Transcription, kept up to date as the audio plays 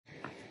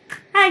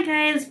Hi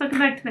guys, welcome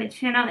back to my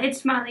channel.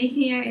 It's Molly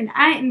here, and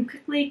I am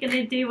quickly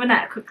gonna do, well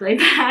not quickly,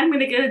 but I'm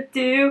gonna go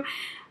do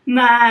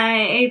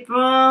my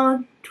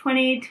April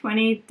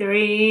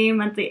 2023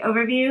 monthly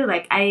overview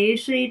like I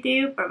usually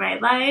do for my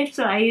life.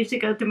 So I usually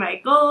go through my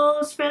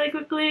goals fairly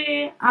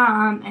quickly,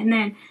 and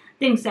then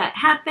things that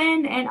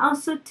happen, and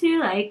also too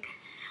like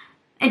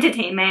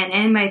entertainment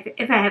and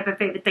if I have a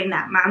favorite thing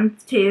that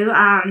month too.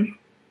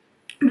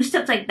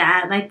 Stuff like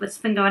that, like what's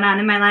been going on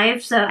in my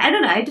life. So I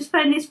don't know, I just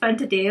find these fun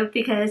to do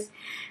because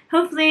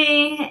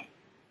hopefully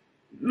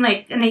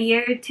like in a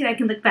year or two I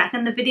can look back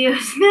on the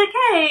videos and be like,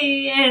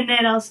 hey, and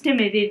then also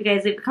maybe if you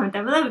guys leave a comment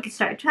down below we can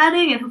start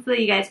chatting, and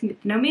hopefully you guys can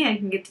get to know me, I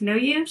can get to know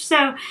you.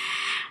 So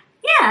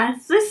yeah,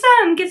 so let's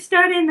get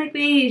started like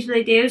we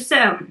usually do.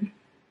 So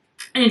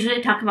I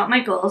usually talk about my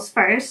goals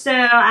first. So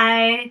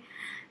I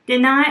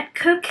did not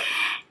cook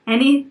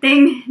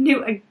anything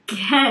new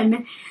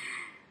again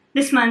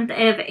this month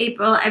of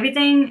April.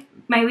 Everything,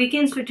 my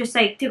weekends were just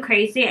like too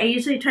crazy. I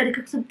usually try to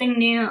cook something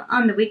new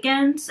on the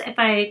weekends if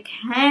I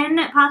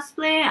can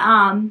possibly.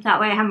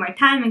 That way I have more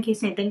time in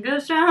case anything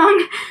goes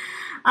wrong.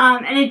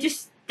 And it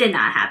just did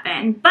not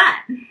happen. But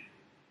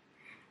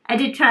I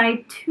did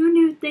try 2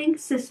 new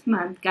things this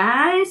month,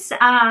 guys.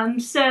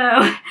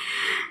 So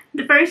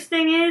the first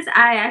thing is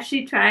I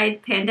actually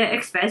tried Panda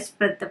Express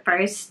for the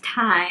first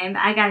time.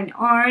 I got an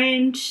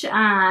orange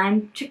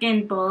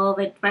chicken bowl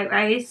with fried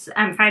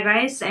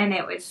rice, and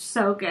it was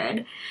so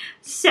good.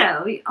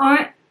 So,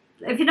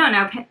 if you don't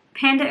know,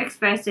 Panda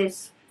Express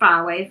is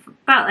far away,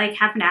 about like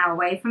half an hour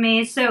away from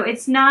me. So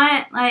it's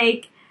not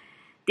like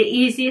the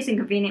easiest and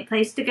convenient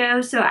place to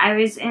go. So I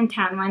was in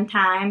town one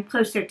time,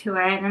 closer to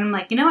it, and I'm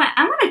like, you know what,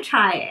 I want to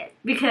try it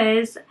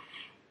because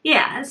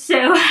yeah, so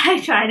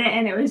I tried it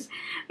and it was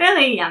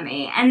really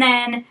yummy. And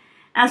then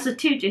also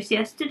too, just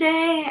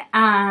yesterday,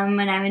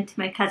 when I went to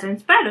my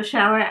cousin's bridal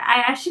shower,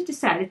 I actually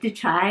decided to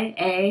try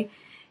a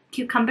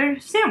cucumber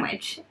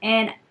sandwich,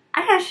 and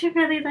I actually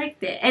really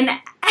liked it. And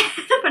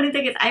the funny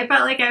thing is, I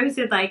felt like I was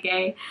in like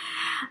a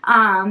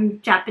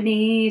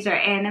Japanese or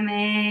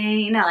anime,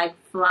 you know, like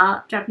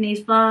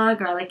Japanese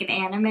vlog or like an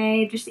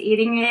anime, just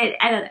eating it.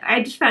 I don't know,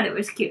 I just found it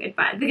was cute and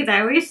fun because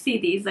I always see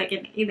these like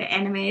in either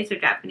animes or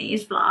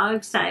Japanese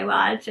vlogs that I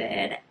watch,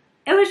 and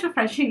it was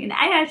refreshing and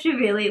I actually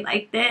really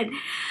liked it.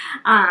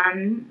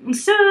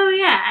 So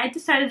yeah, I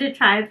decided to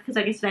try it because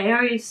like I said, I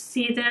always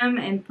see them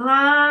in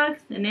vlogs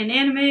and in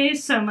animes,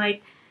 so I'm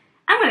like,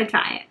 I'm gonna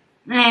try it.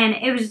 And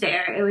it was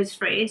there, it was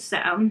free, so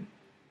I'm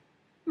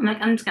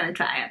like, I'm just gonna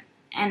try it.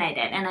 And I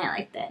did, and I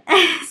liked it.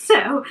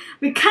 So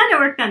we kind of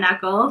worked on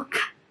that goal,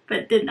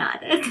 but did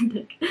not.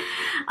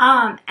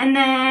 And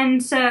then,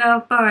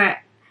 so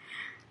for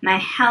my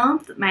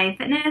health, my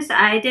fitness,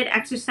 I did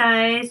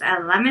exercise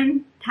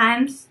 11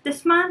 times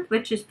this month,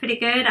 which is pretty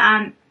good.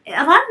 A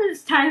lot of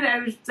this time I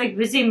was like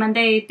busy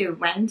Monday through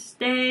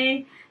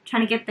Wednesday,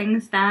 trying to get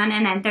things done,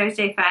 and then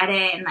Thursday,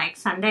 Friday, and like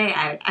Sunday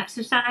I would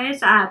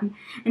exercise.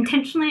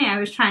 Intentionally I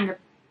was trying to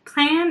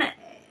plan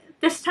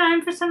this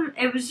time for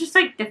it was just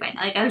like different.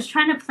 Like I was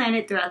trying to plan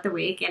it throughout the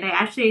week, and it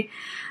actually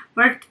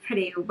worked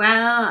pretty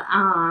well.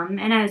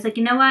 And I was like,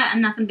 you know what,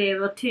 I'm not gonna be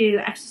able to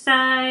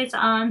exercise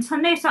on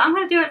Sunday, so I'm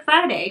gonna do it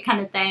Friday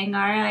kind of thing, or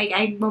like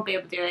I won't be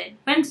able to do it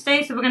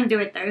Wednesday, so we're gonna do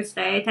it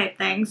Thursday type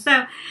thing. So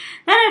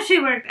that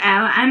actually worked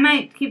out. I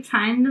might keep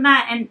trying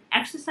that, and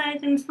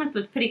exercising this month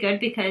was pretty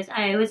good because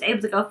I was able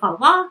to go for a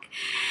walk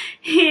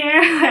here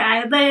where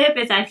I live.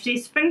 It's actually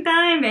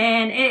springtime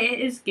and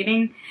it is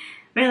getting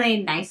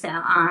really nice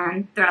out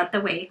on throughout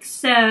the week,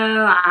 so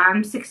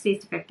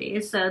 60s to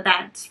 50s, so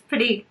that's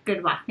pretty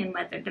good walking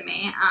weather to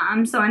me.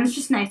 So and it's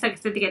just nice, like I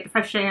said, to get the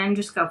fresh air and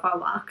just go for a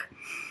walk.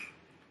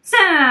 So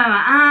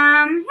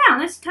yeah,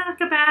 let's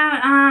talk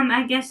about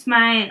I guess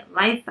my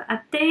life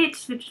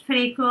updates, which is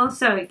pretty cool.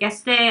 So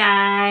yesterday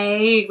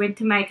I went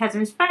to my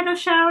cousin's bridal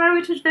shower,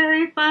 which was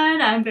very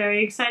fun. I'm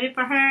very excited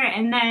for her.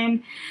 And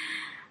then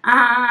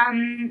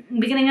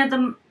beginning of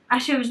the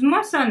actually, it was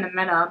more so in the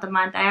middle of the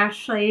month. I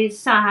actually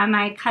saw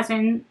my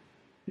cousin,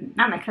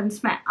 not my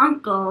cousins, my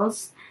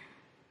uncle's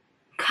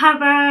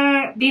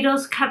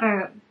Beatles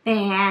cover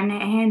band,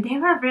 and they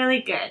were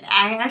really good.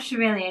 I actually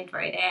really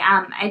enjoyed it.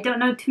 I don't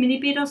know too many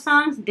Beatles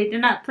songs. They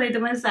did not play the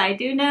ones that I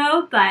do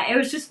know, but it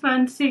was just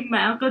fun seeing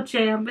my uncle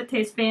jam with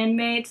his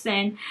bandmates,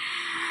 and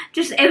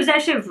just, it was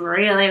actually a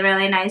really,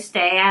 really nice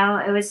day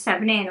out. It was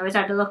 70 and it was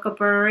at a local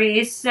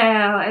brewery, so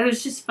it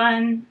was just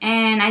fun,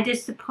 and I did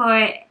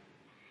support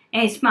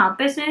a small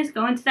business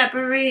going to that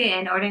brewery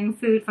and ordering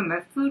food from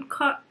a food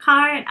cart.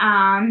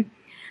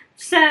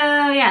 So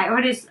yeah, I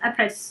ordered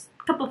a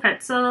couple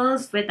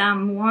pretzels with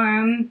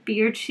warm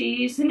beer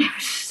cheese, and it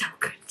was so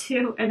good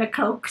too, and a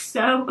Coke.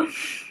 So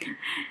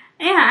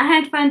yeah, I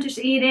had fun just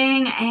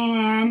eating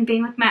and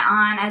being with my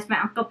aunt as my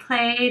uncle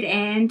played,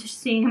 and just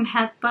seeing him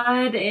have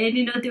fun and,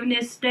 you know, doing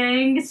his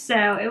thing.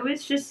 So it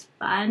was just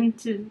fun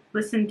to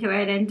listen to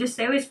it, and just,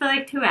 it was for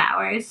like 2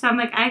 hours. So I'm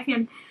like, I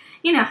can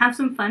you know, have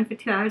some fun for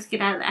 2 hours,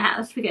 get out of the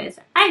house, because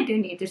I do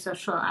need to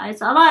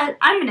socialize a lot.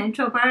 I'm an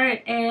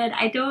introvert and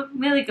I don't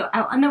really go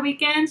out on the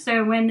weekends,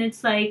 so when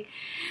it's like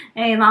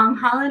a long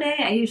holiday,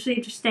 I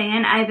usually just stay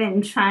in. I've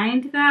been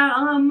trying to go out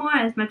a little more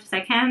as much as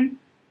I can.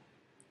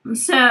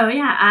 So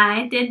yeah,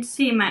 I did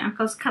see my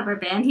uncle's cover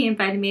band. He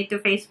invited me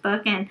through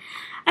Facebook and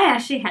I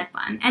actually had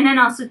fun. And then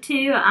also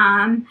too,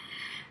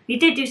 we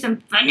did do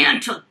some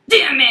financial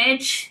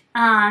damage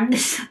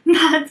this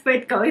month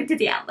with going to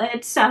the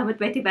outlets with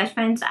my 2 best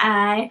friends.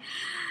 I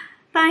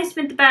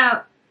spent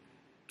about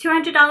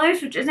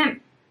 $200, which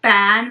isn't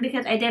bad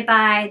because I did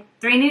buy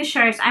 3 new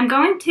shirts. I'm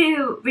going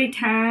to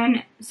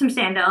return some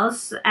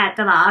sandals at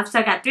the Loft. So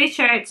I got 3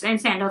 shirts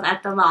and sandals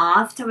at the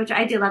Loft, which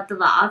I do love the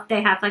Loft.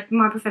 They have like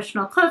more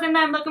professional clothing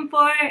that I'm looking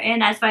for,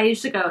 and that's why I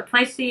usually go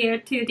twice a year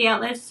to the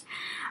outlets.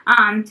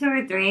 2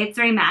 or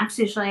 3 max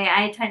usually.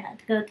 I try not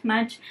to go too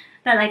much,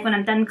 but like when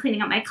I'm done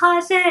cleaning up my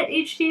closet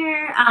each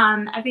year,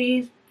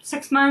 every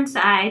 6 months,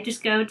 I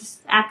just go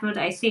afterwards.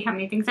 I see how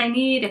many things I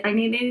need, if I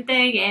need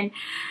anything, and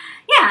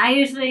yeah, I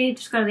usually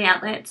just go to the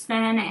outlets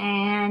then,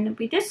 and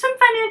we did some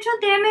financial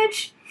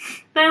damage,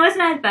 but it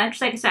wasn't as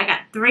much. Like I said, I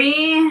got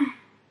 3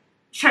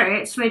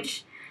 shirts,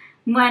 which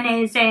one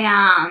is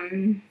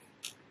a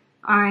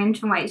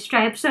orange and white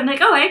stripe, so I'm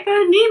like, oh, I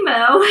found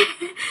Nemo.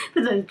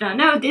 For those who don't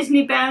know,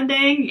 Disney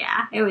bounding.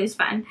 Yeah, it was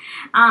fun.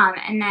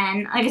 And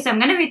then, like I said, I'm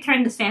going to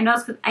return the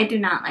sandals because I do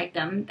not like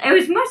them. It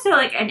was more so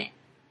like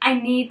I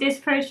need this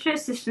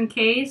purchase just in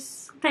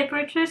case type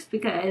purchase,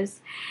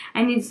 because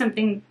I need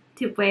something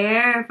to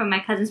wear from my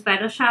cousin's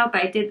bridal shop.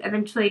 I did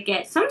eventually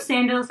get some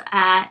sandals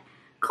at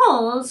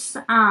Kohl's,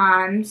 so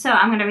I'm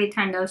going to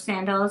return those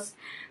sandals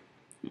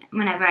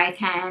whenever I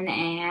can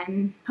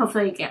and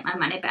hopefully get my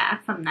money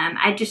back from them.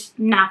 I'm just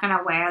not going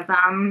to wear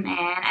them,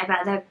 and I'd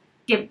rather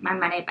give my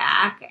money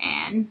back,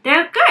 and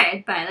they're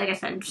good, but like I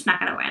said, I'm just not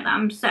going to wear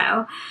them.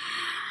 So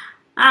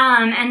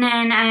and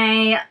then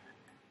I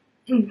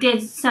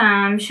did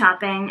some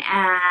shopping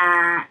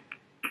at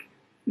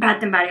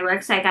Bath and Body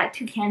Works. I got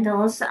 2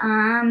 candles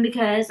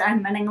because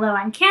I'm running low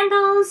on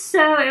candles,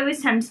 so it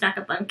was time to stock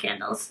up on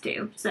candles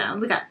too. So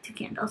we got 2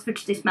 candles,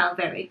 which they smell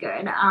very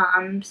good.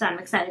 So I'm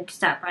excited to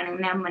start running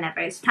them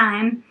whenever it's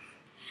time.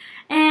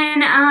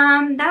 And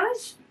that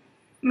was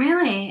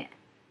really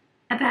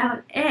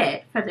about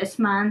it for this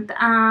month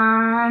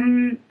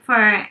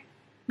for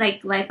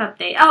like life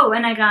update. Oh,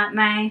 and I got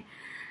my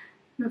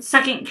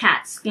second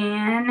CAT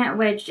scan,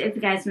 which if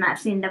you guys have not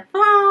seen the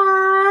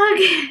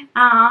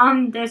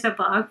vlog, there's a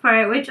vlog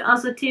for it, which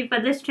also too for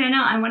this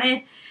channel I want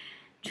to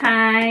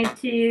try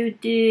to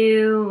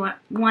do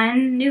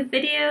 1 new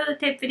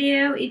type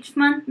video each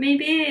month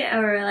maybe,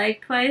 or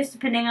like twice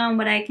depending on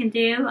what I can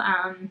do,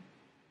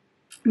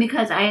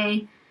 because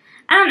I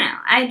don't know,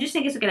 I just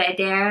think it's a good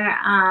idea,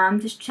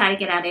 just try to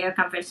get out of your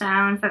comfort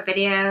zone for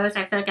videos.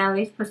 I feel like I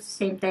always post the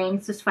same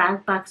things, the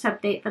Swag Bucks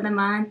update for the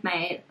month,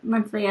 my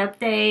monthly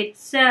update,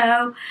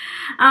 so,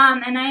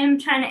 and I am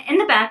trying to, in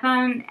the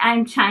background,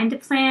 I'm trying to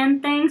plan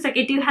things, like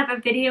I do have a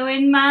video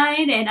in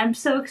mind, and I'm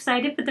so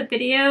excited for the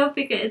video,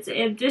 because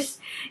it just,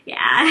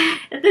 yeah,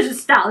 the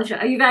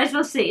nostalgia, you guys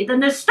will see, the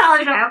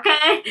nostalgia,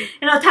 okay,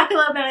 and I'll talk a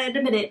little bit in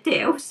a minute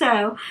too,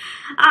 so,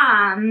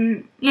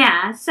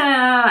 yeah, so,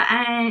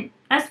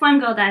 that's one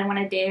goal that I want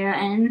to do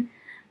in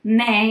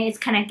May, is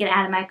kind of get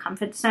out of my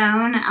comfort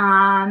zone.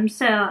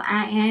 So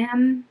I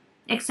am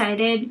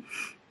excited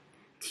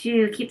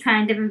to keep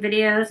trying different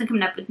videos and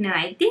coming up with new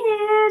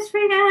ideas for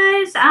you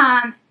guys.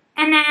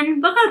 And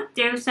then we'll go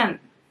through some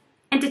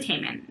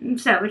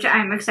entertainment, so which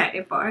I'm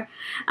excited for.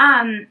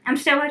 I'm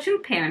still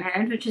watching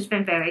Parenthood, which has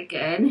been very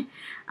good.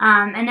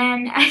 And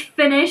then I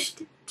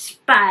finished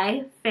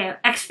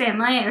X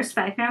Family,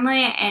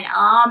 and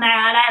oh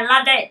man, I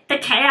loved it. The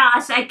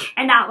chaos. I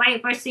cannot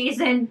wait for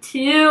season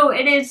 2.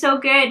 It is so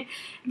good.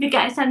 If you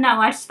guys have not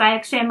watched Spy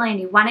X Family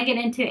and you want to get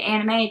into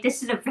anime,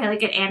 this is a really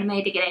good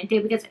anime to get into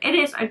because it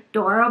is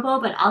adorable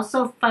but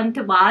also fun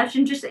to watch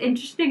and just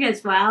interesting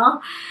as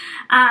well.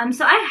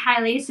 So I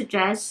highly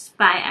suggest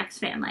Spy X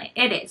Family.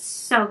 It is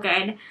so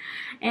good.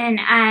 And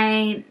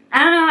I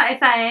don't know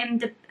if I'm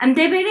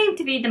debating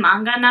to read the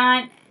manga or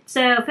not.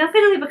 So feel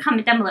free to leave a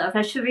comment down below if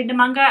I should read the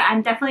manga.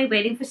 I'm definitely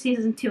waiting for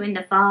season 2 in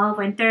the fall,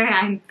 winter.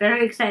 I'm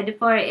very excited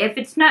for it. If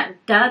it's not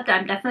dubbed,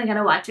 I'm definitely going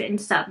to watch it in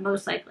sub,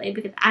 most likely,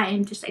 because I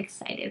am just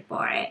excited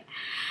for it.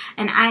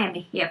 And I am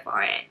here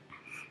for it.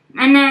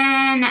 And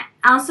then,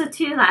 also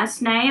too,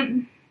 last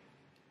night,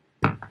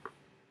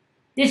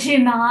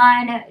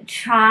 Digimon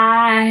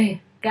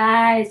Tri.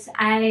 Guys,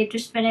 I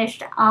just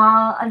finished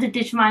all of the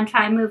Digimon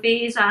Tri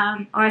movies,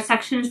 or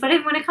sections, whatever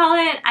you want to call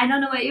it. I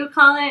don't know what you would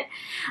call it.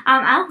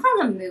 I'll call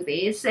them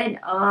movies, and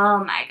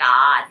oh my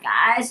god,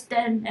 guys,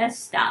 the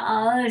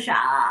nostalgia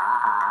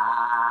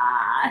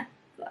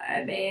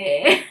for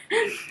me.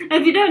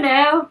 If you don't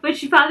know,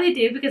 which you probably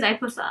do because I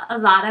post a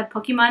lot of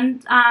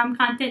Pokemon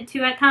content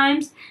too at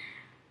times,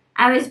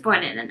 I was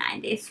born in the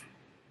 90s.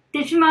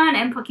 Digimon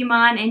and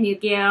Pokemon and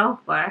Yu-Gi-Oh!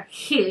 Were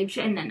huge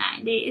in the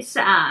 90s.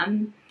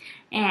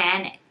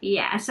 And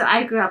yeah, so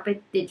I grew up with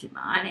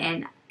Digimon,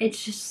 and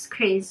it's just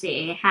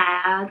crazy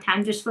how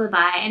time just flew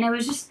by, and it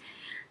was just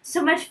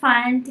so much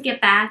fun to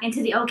get back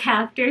into the old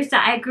characters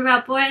that I grew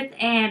up with,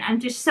 and I'm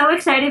just so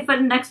excited for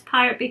the next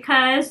part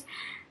because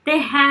they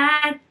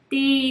had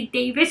the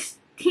Davis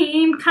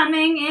team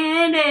coming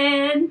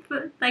in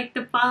like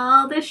the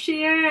fall this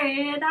year,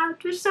 and I'm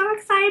just so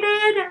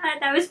excited.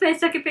 That was my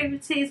second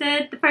favorite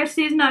season. The first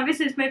season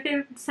obviously is my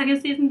favorite. The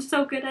second season is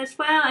so good as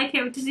well. I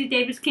can't wait to see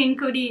Davis, King,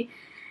 Cody,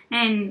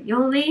 and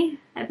Yoli,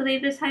 I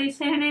believe is how you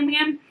say her name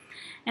again.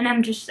 And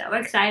I'm just so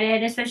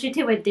excited, especially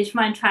to what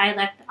Digimon Tri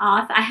left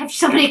off. I have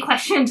so many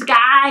questions,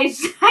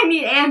 guys. I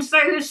need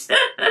answers.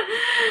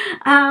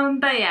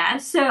 But yeah,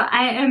 so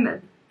I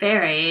am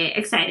very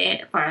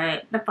excited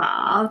for the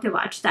fall to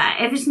watch that.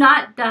 If it's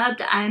not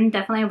dubbed, I'm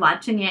definitely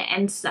watching it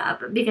in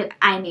sub because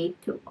I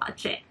need to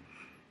watch it.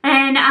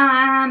 And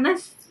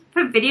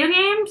for video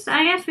games,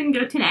 I guess we can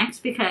go to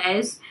next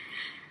because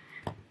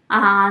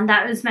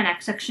that was my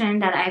next section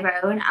that I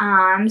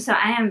wrote. So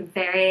I am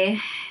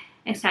very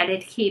excited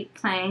to keep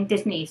playing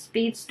Disney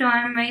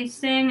Speedstorm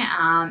Racing.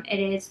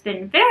 It has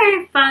been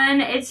very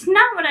fun. It's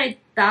not what I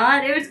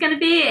thought it was going to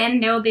be,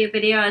 and there will be a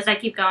video as I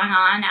keep going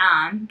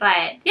on.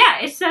 But yeah,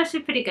 it's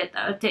actually pretty good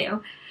though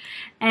too.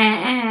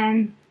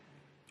 And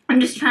I'm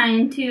just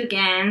trying to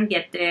again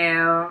get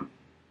through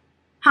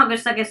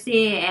Hogwarts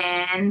Legacy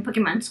and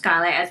Pokemon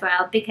Scarlet as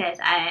well because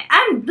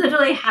I'm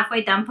literally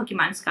halfway done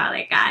Pokemon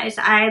Scarlet, guys.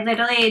 I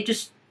literally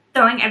just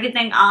throwing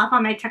everything off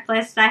on my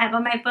checklist I have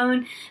on my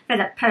phone for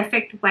the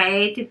perfect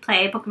way to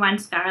play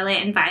Pokemon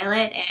Scarlet and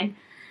Violet, and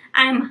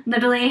I'm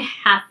literally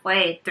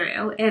halfway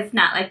through, if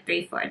not like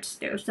 3/4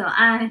 through, so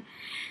I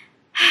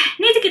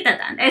need to get that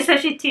done,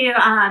 especially too,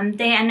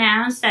 they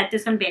announced that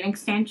there's going to be an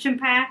expansion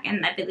pack,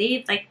 and I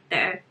believe like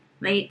the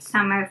late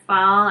summer,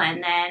 fall,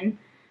 and then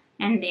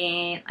in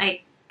the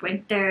like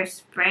winter,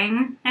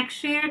 spring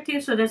next year too.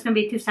 So there's gonna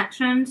be 2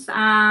 sections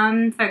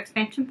for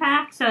expansion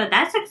pack. So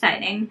that's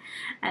exciting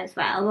as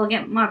well. We'll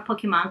get more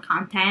Pokemon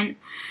content.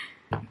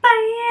 But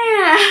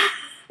yeah,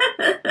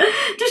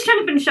 just trying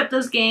to finish up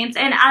those games.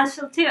 And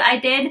also too, I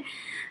did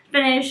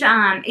finish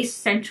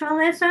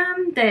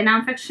Essentialism, the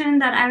nonfiction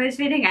that I was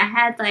reading. I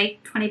had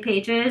like 20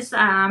 pages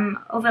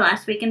over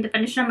last weekend to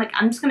finish it. I'm like,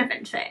 I'm just gonna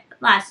finish it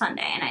last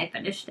Sunday, and I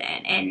finished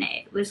it, and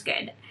it was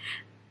good.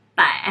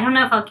 But I don't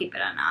know if I'll keep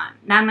it or not.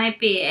 That might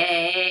be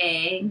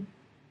a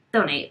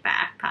donate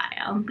back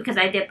pile because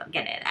I did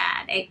get it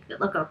at a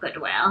local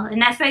Goodwill,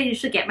 and that's where I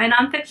usually get my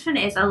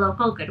nonfiction, is a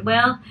local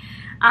Goodwill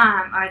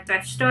or a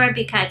thrift store,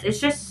 because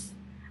it's just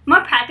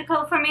more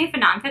practical for me for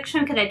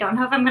nonfiction because I don't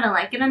know if I'm gonna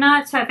like it or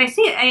not. So if I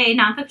see a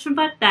nonfiction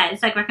book that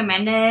is like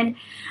recommended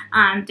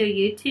through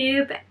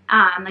YouTube,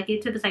 like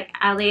YouTube is like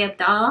Ali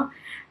Abdul,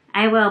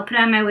 I will put it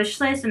on my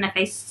wish list, and if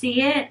I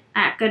see it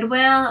at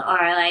Goodwill or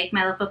like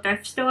my local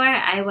thrift store,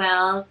 I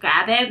will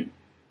grab it,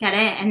 get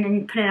it, and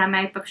then put it on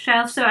my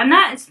bookshelf. So I'm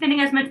not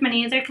spending as much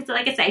money either because,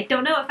 like I said, I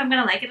don't know if I'm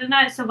going to like it or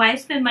not, so why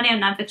spend money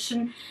on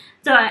nonfiction?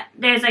 So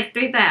there's like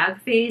 3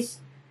 biographies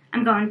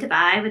I'm going to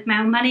buy with my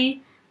own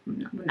money.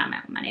 Not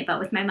my own money, but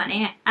with my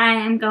money.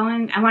 Right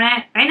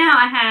now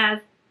I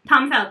have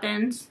Tom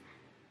Felton's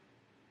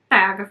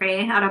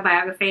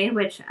autobiography,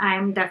 which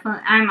I'm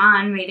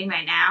on reading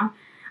right now.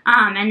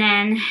 And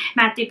then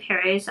Matthew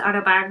Perry's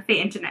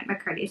autobiography and Jeanette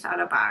McCurdy's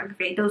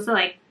autobiography. Those are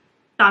like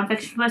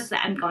nonfiction books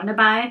that I'm going to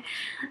buy.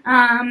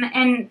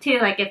 And too,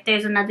 like if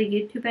there's another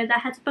YouTuber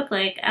that has a book,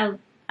 like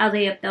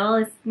Ali Abdul,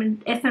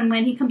 if and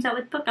when he comes out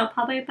with a book, I'll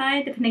probably buy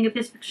it, depending if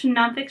it's fiction,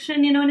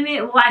 nonfiction, you know what I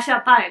mean? Well, actually,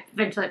 I'll probably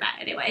eventually buy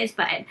it anyways,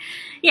 but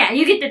yeah,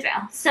 you get the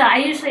drill. So I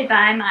usually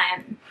buy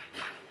my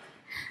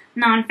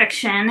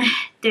nonfiction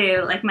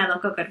through like my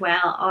local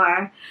Goodwill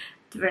or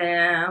through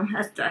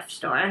a thrift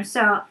store.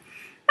 So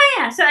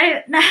yeah, so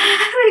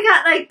we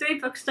got like 3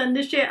 books done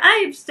this year.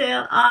 I'm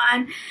still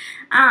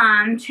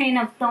on Train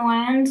of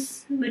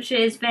Thorns, which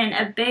has been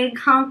a big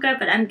honker,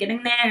 but I'm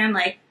getting there. I'm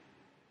like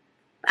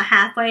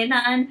halfway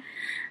done.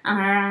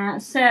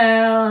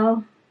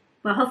 So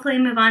we'll hopefully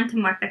move on to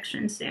more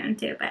fiction soon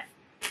too. But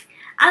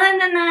other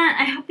than that,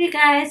 I hope you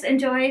guys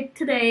enjoyed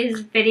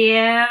today's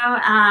video.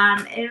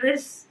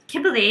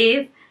 Can't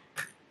believe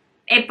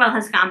April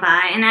has gone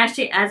by, and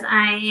actually as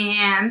I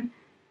am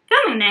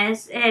filming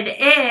this, it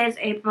is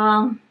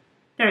April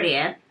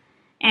 30th,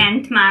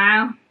 and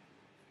tomorrow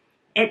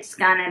it's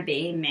gonna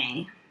be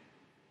May.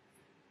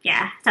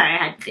 Yeah, sorry I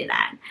had to do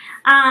that.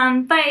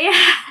 But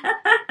yeah,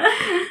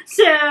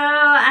 so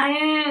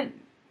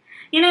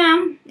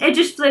it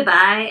just flew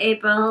by,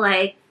 April,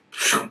 like,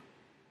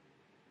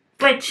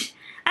 which,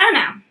 I don't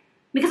know.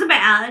 Because of my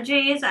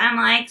allergies, I'm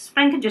like,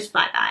 spring can just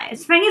fly by.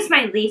 Spring is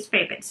my least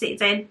favorite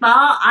season. Fall,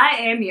 I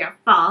am your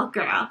fall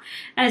girl.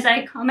 As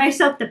I call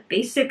myself the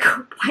basic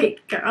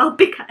white girl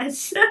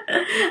because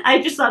I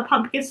just love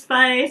pumpkin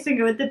spice and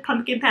go with the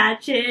pumpkin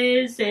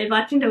patches and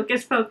watching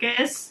Hocus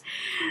Pocus.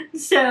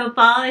 So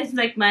fall is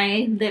like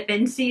my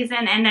live-in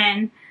season. And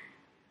then,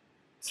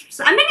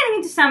 so I've been getting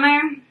into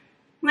summer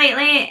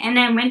lately. And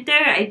then winter,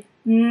 I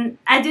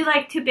I do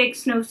like 2 big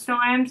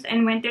snowstorms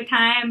in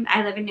wintertime.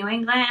 I live in New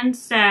England,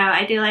 so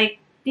I do like,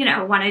 you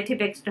know, 1 or 2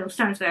 big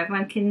snowstorms where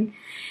everyone can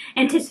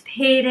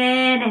anticipate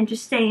it and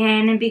just stay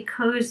in and be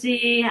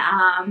cozy.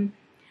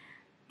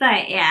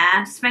 But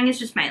yeah, spring is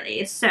just my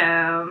least,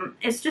 so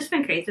it's just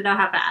been crazy though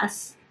how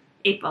fast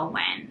April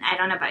went. I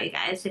don't know about you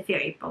guys if your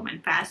April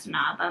went fast or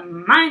not, but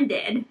mine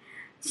did.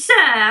 So,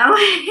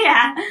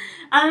 yeah.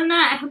 Other than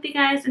that, I hope you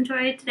guys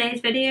enjoyed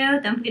today's video.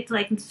 Don't forget to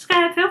like and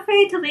subscribe. Feel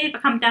free to leave a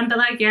comment down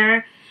below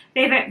your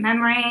favorite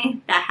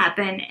memory that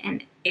happened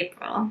in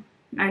April.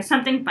 Or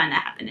something fun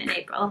that happened in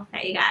April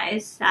that you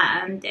guys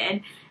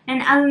did.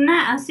 And other than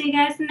that, I'll see you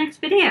guys in the next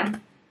video.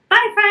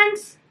 Bye,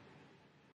 friends!